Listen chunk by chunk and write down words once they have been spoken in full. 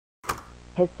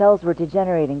His cells were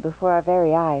degenerating before our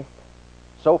very eyes.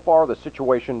 So far, the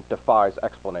situation defies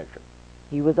explanation.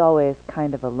 He was always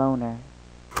kind of a loner.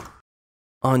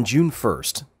 On June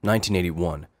 1st,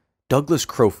 1981, Douglas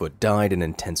Crofut died in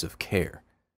intensive care.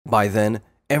 By then,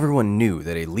 everyone knew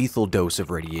that a lethal dose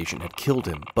of radiation had killed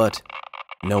him, but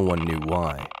no one knew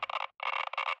why.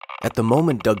 At the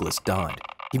moment Douglas died,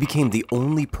 he became the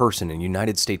only person in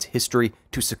United States history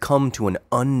to succumb to an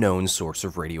unknown source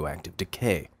of radioactive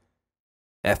decay.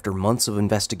 After months of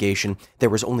investigation, there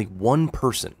was only one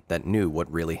person that knew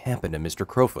what really happened to Mr.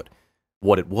 Crofut,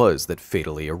 what it was that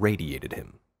fatally irradiated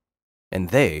him. And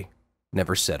they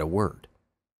never said a word,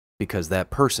 because that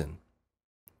person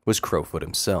was Crofut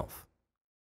himself.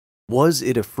 Was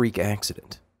it a freak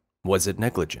accident? Was it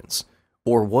negligence?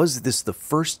 Or was this the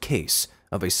first case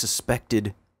of a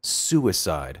suspected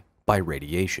suicide by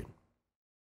radiation?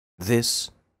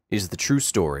 This is the true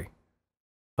story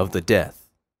of the death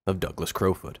of Douglas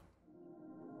Crofut.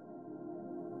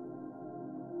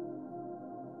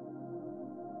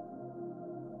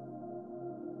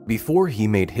 Before he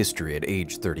made history at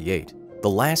age 38, the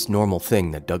last normal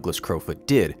thing that Douglas Crofut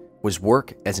did was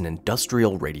work as an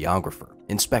industrial radiographer,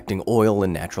 inspecting oil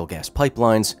and natural gas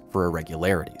pipelines for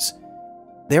irregularities.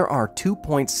 There are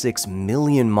 2.6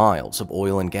 million miles of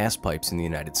oil and gas pipes in the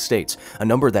United States, a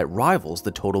number that rivals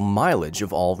the total mileage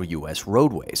of all U.S.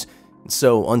 roadways.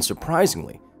 So,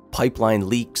 unsurprisingly, pipeline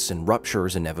leaks and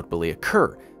ruptures inevitably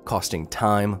occur, costing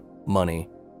time, money,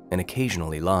 and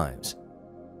occasionally lives.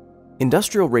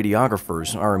 Industrial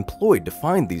radiographers are employed to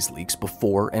find these leaks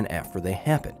before and after they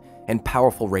happen, and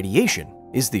powerful radiation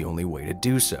is the only way to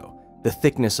do so. The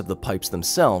thickness of the pipes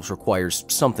themselves requires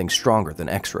something stronger than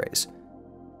X-rays.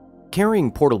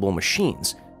 Carrying portable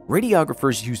machines,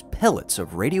 radiographers use pellets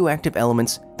of radioactive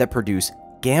elements that produce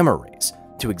gamma rays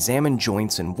to examine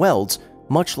joints and welds,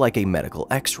 much like a medical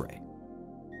X-ray.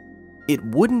 It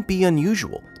wouldn't be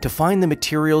unusual to find the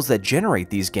materials that generate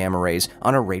these gamma rays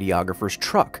on a radiographer's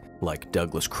truck, like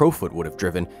Douglas Crofut would have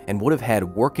driven and would have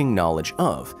had working knowledge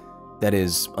of. That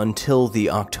is, until the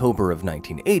October of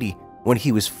 1980, when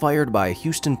he was fired by a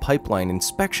Houston pipeline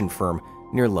inspection firm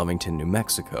near Lovington, New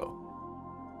Mexico.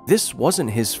 This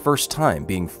wasn't his first time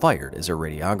being fired as a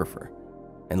radiographer,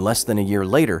 and less than a year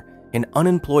later, an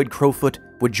unemployed Crofut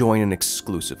would join an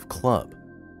exclusive club,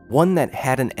 one that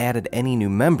hadn't added any new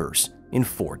members in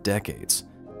 4 decades.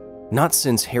 Not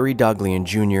since Harry Daghlian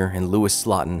Jr. and Louis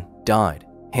Slotin died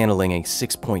handling a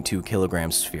 6.2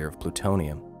 kilogram sphere of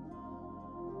plutonium.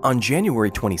 On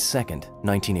January 22,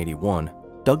 1981,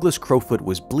 Douglas Crofut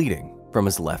was bleeding from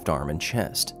his left arm and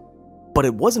chest. But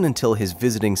it wasn't until his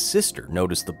visiting sister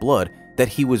noticed the blood that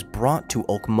he was brought to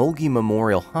Okmulgee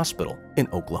Memorial Hospital in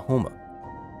Oklahoma.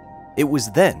 It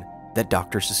was then that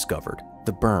doctors discovered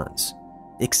the burns,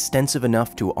 extensive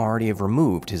enough to already have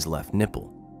removed his left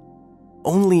nipple.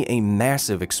 Only a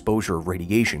massive exposure of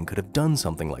radiation could have done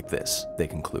something like this, they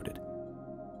concluded.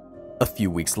 A few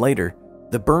weeks later,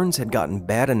 the burns had gotten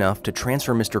bad enough to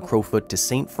transfer Mr. Crofut to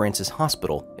St. Francis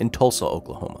Hospital in Tulsa,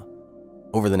 Oklahoma.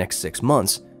 Over the next 6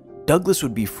 months, Douglas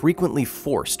would be frequently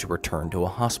forced to return to a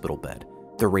hospital bed.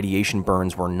 The radiation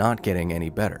burns were not getting any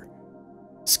better.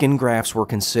 Skin grafts were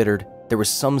considered, there was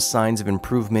some signs of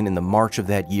improvement in the March of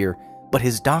that year, but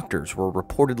his doctors were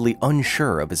reportedly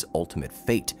unsure of his ultimate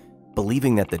fate,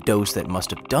 believing that the dose that must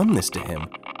have done this to him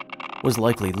was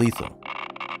likely lethal.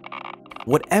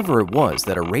 Whatever it was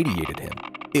that irradiated him,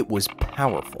 it was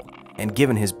powerful, and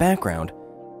given his background,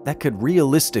 that could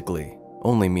realistically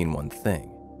only mean one thing.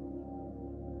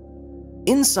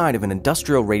 Inside of an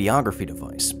industrial radiography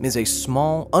device is a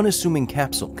small, unassuming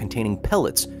capsule containing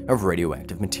pellets of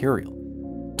radioactive material.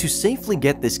 To safely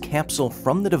get this capsule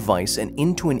from the device and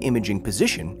into an imaging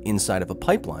position inside of a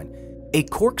pipeline, a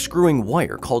corkscrewing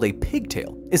wire called a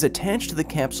pigtail is attached to the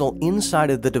capsule inside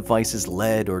of the device's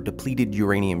lead or depleted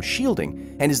uranium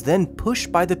shielding and is then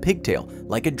pushed by the pigtail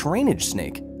like a drainage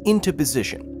snake into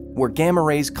position, where gamma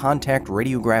rays contact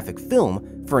radiographic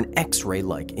film for an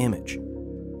X-ray-like image.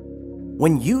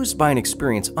 When used by an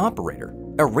experienced operator,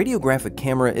 a radiographic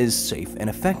camera is safe and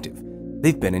effective.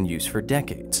 They've been in use for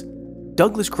decades.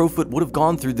 Douglas Crofut would have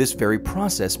gone through this very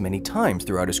process many times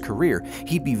throughout his career.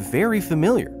 He'd be very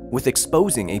familiar with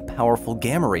exposing a powerful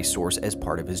gamma ray source as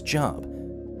part of his job,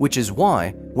 which is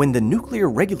why, when the Nuclear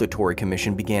Regulatory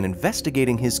Commission began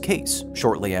investigating his case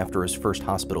shortly after his first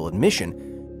hospital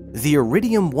admission, the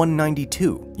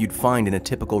iridium-192 you'd find in a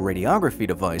typical radiography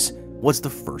device was the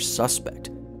first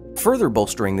suspect. Further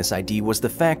bolstering this ID was the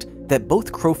fact that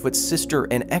both Crofut's sister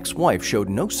and ex-wife showed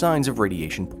no signs of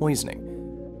radiation poisoning.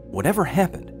 Whatever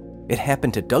happened, it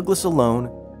happened to Douglas alone,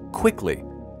 quickly,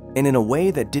 and in a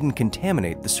way that didn't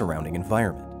contaminate the surrounding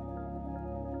environment.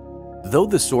 Though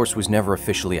the source was never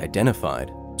officially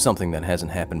identified, something that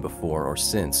hasn't happened before or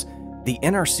since, the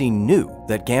NRC knew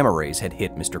that gamma rays had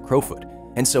hit Mr. Crofut,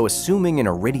 and so assuming an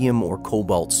iridium or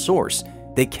cobalt source,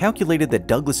 they calculated that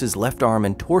Douglas's left arm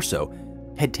and torso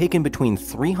had taken between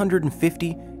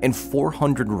 350 and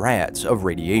 400 rads of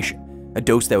radiation, a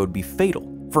dose that would be fatal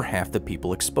for half the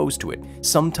people exposed to it,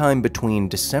 sometime between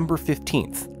December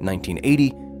 15th,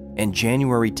 1980 and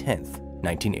January 10th,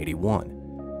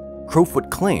 1981.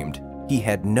 Crofut claimed he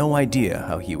had no idea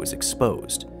how he was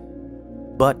exposed.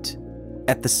 But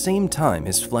at the same time,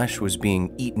 his flesh was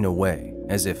being eaten away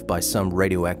as if by some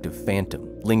radioactive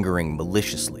phantom lingering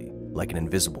maliciously like an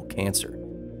invisible cancer.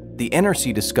 The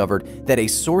NRC discovered that a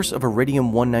source of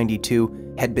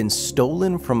iridium-192 had been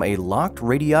stolen from a locked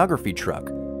radiography truck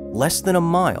less than a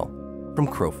mile from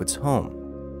Crofut's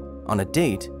home, on a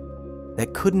date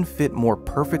that couldn't fit more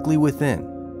perfectly within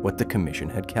what the commission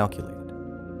had calculated.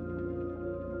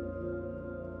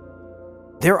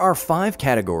 There are 5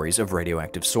 categories of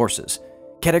radioactive sources.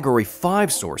 Category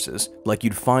 5 sources, like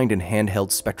you'd find in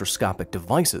handheld spectroscopic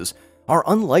devices, are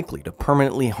unlikely to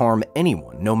permanently harm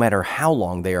anyone no matter how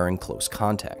long they are in close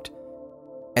contact.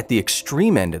 At the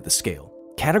extreme end of the scale,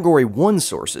 Category 1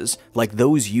 sources, like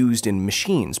those used in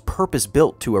machines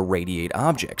purpose-built to irradiate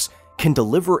objects, can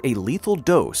deliver a lethal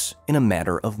dose in a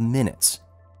matter of minutes.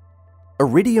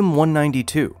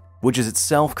 Iridium-192, which is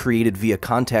itself created via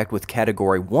contact with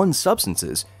Category 1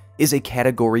 substances, is a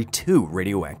Category 2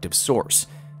 radioactive source,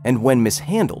 and when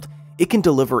mishandled, it can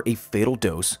deliver a fatal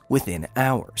dose within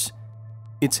hours.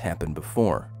 It's happened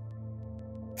before.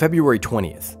 February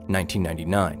 20th,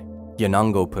 1999,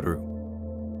 Yanango, Peru.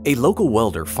 A local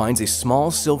welder finds a small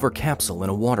silver capsule in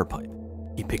a water pipe.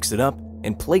 He picks it up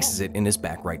and places it in his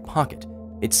back right pocket.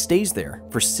 It stays there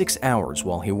for 6 hours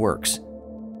while he works.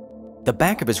 The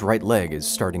back of his right leg is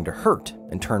starting to hurt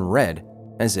and turn red,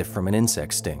 as if from an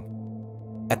insect sting.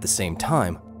 At the same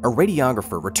time, a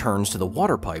radiographer returns to the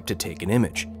water pipe to take an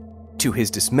image. To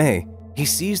his dismay, he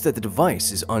sees that the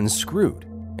device is unscrewed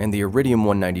and the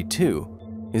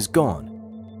iridium-192 is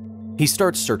gone. He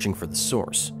starts searching for the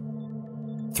source.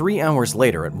 3 hours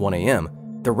later at 1 a.m.,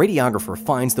 the radiographer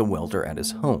finds the welder at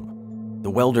his home.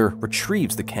 The welder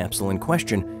retrieves the capsule in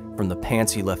question from the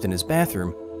pants he left in his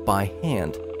bathroom by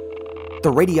hand.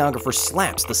 The radiographer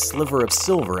slaps the sliver of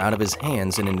silver out of his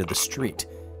hands and into the street.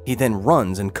 He then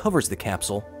runs and covers the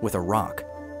capsule with a rock.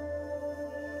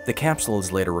 The capsule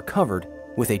is later recovered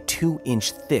with a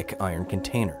 2-inch thick iron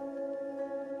container.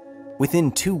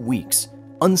 Within 2 weeks,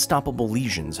 unstoppable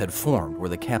lesions had formed where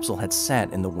the capsule had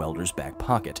sat in the welder's back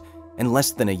pocket, and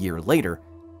less than a year later,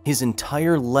 his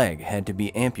entire leg had to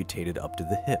be amputated up to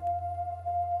the hip.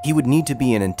 He would need to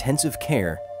be in intensive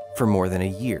care for more than a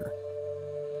year.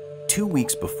 2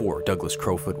 weeks before Douglas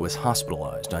Crofut was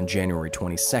hospitalized on January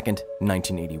 22,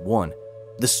 1981,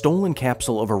 the stolen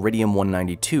capsule of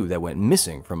iridium-192 that went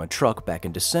missing from a truck back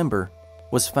in December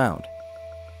was found.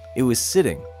 It was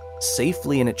sitting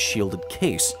safely in its shielded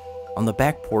case on the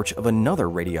back porch of another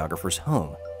radiographer's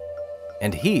home,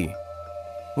 and he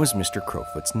was Mr.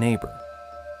 Crofut's neighbor.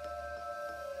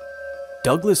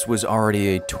 Douglas was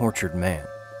already a tortured man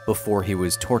before he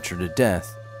was tortured to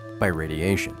death by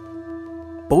radiation.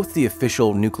 Both the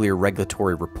official nuclear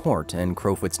regulatory report and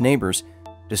Crofut's neighbors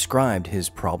described his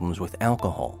problems with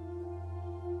alcohol,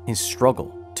 his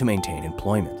struggle to maintain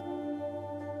employment,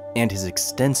 and his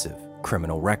extensive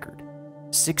criminal record,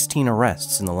 16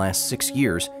 arrests in the last 6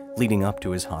 years leading up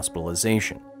to his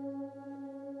hospitalization.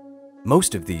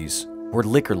 Most of these were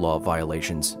liquor law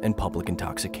violations and public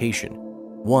intoxication.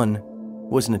 One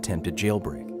was an attempted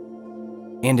jailbreak.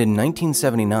 And in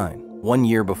 1979, 1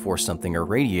 year before something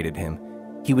irradiated him,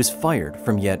 he was fired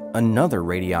from yet another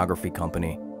radiography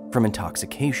company from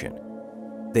intoxication.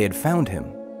 They had found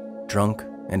him, drunk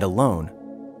and alone,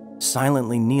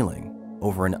 silently kneeling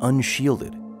over an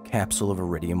unshielded capsule of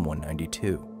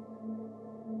iridium-192.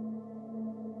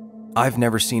 "I've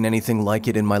never seen anything like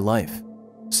it in my life,"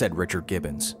 said Richard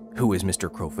Gibbons, who is Mr.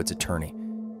 Crofut's attorney.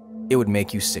 "It would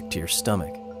make you sick to your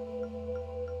stomach."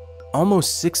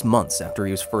 Almost 6 months after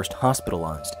he was first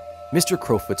hospitalized, Mr.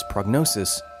 Crofut's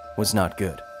prognosis was not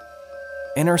good.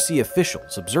 NRC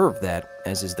officials observed that,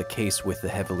 as is the case with the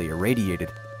heavily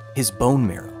irradiated, his bone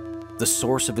marrow, the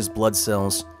source of his blood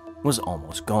cells, was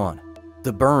almost gone.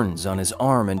 The burns on his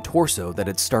arm and torso that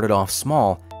had started off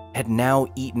small had now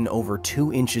eaten over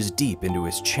 2 inches deep into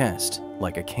his chest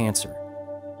like a cancer.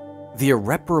 The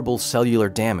irreparable cellular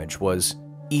damage was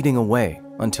eating away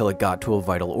until it got to a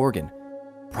vital organ,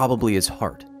 probably his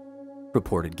heart,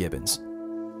 reported Gibbons.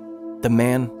 The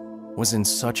man was in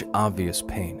such obvious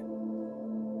pain.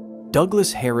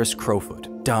 Douglas Harris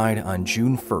Crofut died on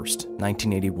June 1st,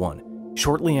 1981,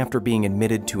 shortly after being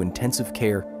admitted to intensive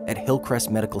care at Hillcrest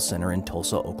Medical Center in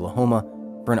Tulsa, Oklahoma,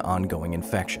 for an ongoing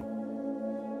infection.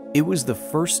 It was the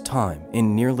first time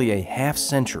in nearly a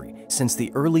half-century since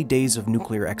the early days of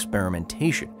nuclear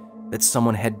experimentation that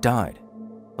someone had died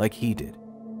like he did.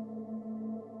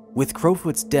 With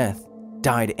Crofut's death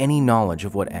died any knowledge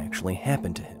of what actually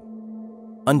happened to him.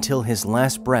 Until his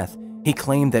last breath, he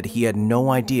claimed that he had no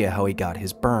idea how he got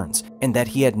his burns and that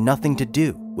he had nothing to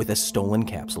do with a stolen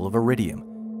capsule of iridium.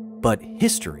 But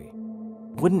history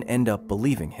wouldn't end up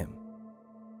believing him.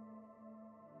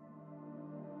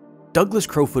 Douglas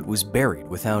Crofut was buried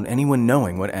without anyone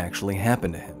knowing what actually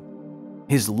happened to him.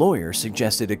 His lawyer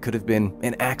suggested it could have been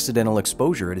an accidental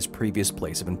exposure at his previous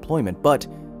place of employment, but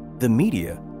the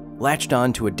media latched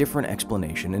on to a different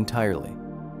explanation entirely.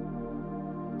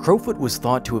 Crofut was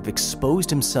thought to have exposed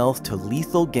himself to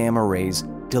lethal gamma rays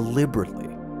deliberately.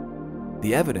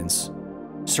 The evidence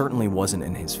certainly wasn't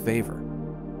in his favor.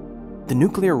 The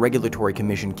Nuclear Regulatory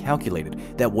Commission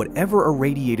calculated that whatever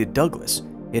irradiated Douglas,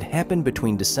 it happened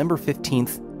between December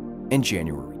 15th and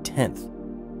January 10th.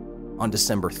 On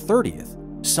December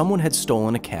 30th, someone had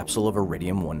stolen a capsule of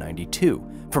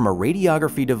iridium-192 from a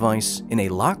radiography device in a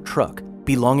locked truck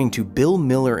belonging to Bill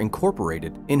Miller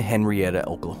Incorporated in Henrietta,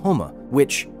 Oklahoma,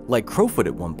 which, like Crofut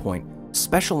at one point,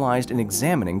 specialized in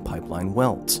examining pipeline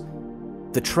welds.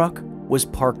 The truck was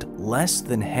parked less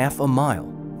than half a mile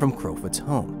from Crofut's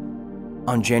home.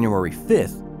 On January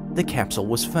 5th, the capsule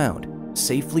was found,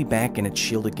 safely back in its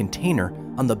shielded container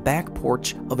on the back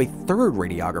porch of a third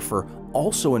radiographer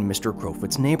also in Mr.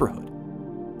 Crofut's neighborhood.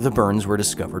 The burns were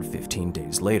discovered 15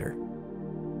 days later.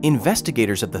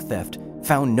 Investigators of the theft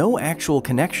found no actual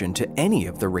connection to any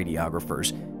of the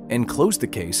radiographers and closed the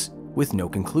case with no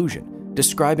conclusion,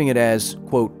 describing it as,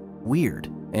 quote,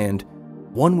 weird and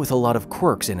one with a lot of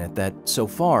quirks in it that, so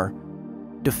far,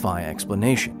 defy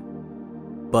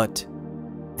explanation. But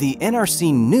the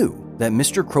NRC knew that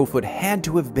Mr. Crofut had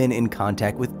to have been in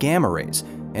contact with gamma rays,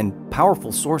 and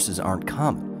powerful sources aren't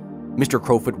common. Mr.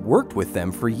 Crofut worked with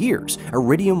them for years,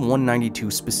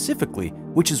 iridium-192 specifically,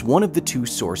 which is one of the two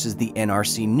sources the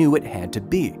NRC knew it had to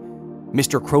be.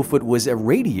 Mr. Crofut was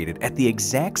irradiated at the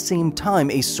exact same time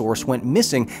a source went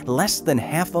missing less than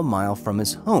half a mile from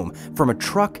his home, from a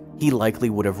truck he likely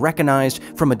would have recognized,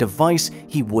 from a device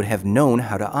he would have known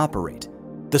how to operate.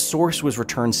 The source was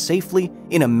returned safely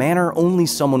in a manner only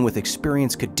someone with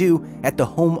experience could do at the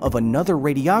home of another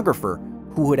radiographer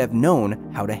who would have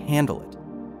known how to handle it.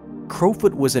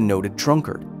 Crofut was a noted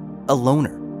drunkard, a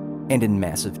loner, and in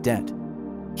massive debt.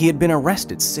 He had been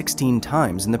arrested 16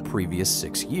 times in the previous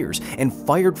 6 years and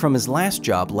fired from his last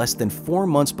job less than 4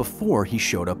 months before he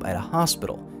showed up at a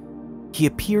hospital. He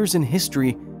appears in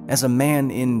history as a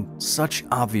man in such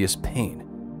obvious pain.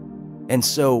 And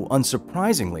so,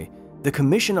 unsurprisingly, the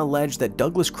commission alleged that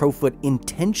Douglas Crofut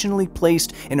intentionally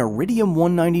placed an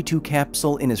iridium-192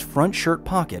 capsule in his front shirt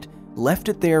pocket, left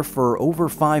it there for over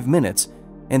 5 minutes,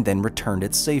 and then returned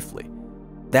it safely.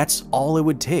 That's all it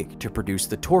would take to produce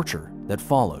the torture that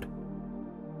followed.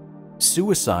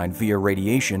 Suicide via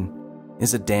radiation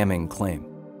is a damning claim,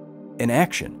 an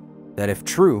action that, if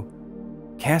true,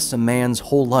 casts a man's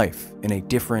whole life in a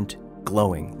different,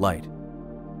 glowing light.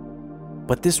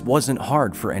 But this wasn't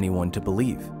hard for anyone to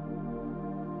believe.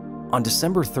 On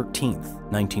December 13th,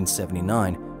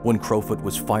 1979, when Crofut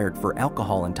was fired for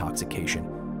alcohol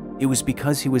intoxication, it was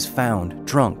because he was found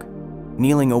drunk,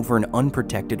 kneeling over an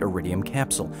unprotected iridium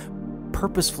capsule,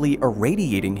 purposefully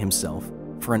irradiating himself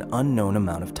for an unknown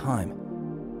amount of time.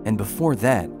 And before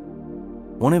that,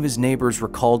 one of his neighbors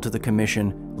recalled to the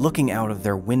commission looking out of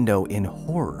their window in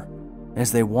horror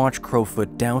as they watched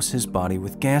Crofut douse his body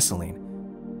with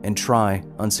gasoline and try,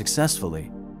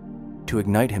 unsuccessfully, to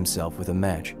ignite himself with a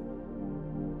match.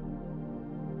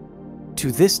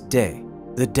 To this day,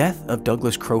 the death of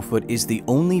Douglas Crofut is the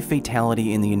only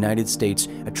fatality in the United States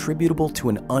attributable to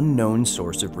an unknown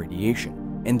source of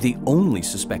radiation, and the only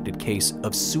suspected case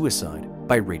of suicide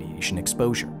by radiation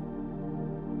exposure.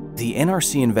 The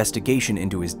NRC investigation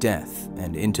into his death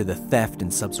and into the theft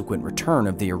and subsequent return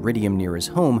of the iridium near his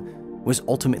home was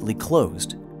ultimately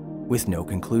closed, with no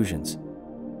conclusions.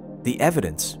 The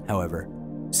evidence, however,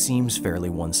 seems fairly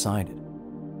one-sided.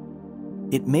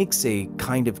 It makes a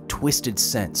kind of twisted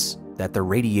sense that the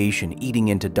radiation eating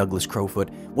into Douglas Crofut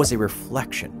was a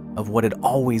reflection of what had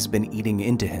always been eating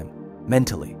into him,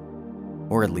 mentally,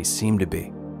 or at least seemed to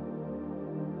be.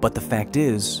 But the fact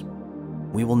is,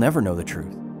 we will never know the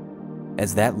truth,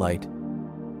 as that light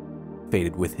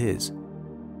faded with his.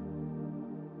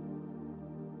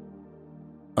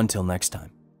 Until next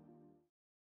time.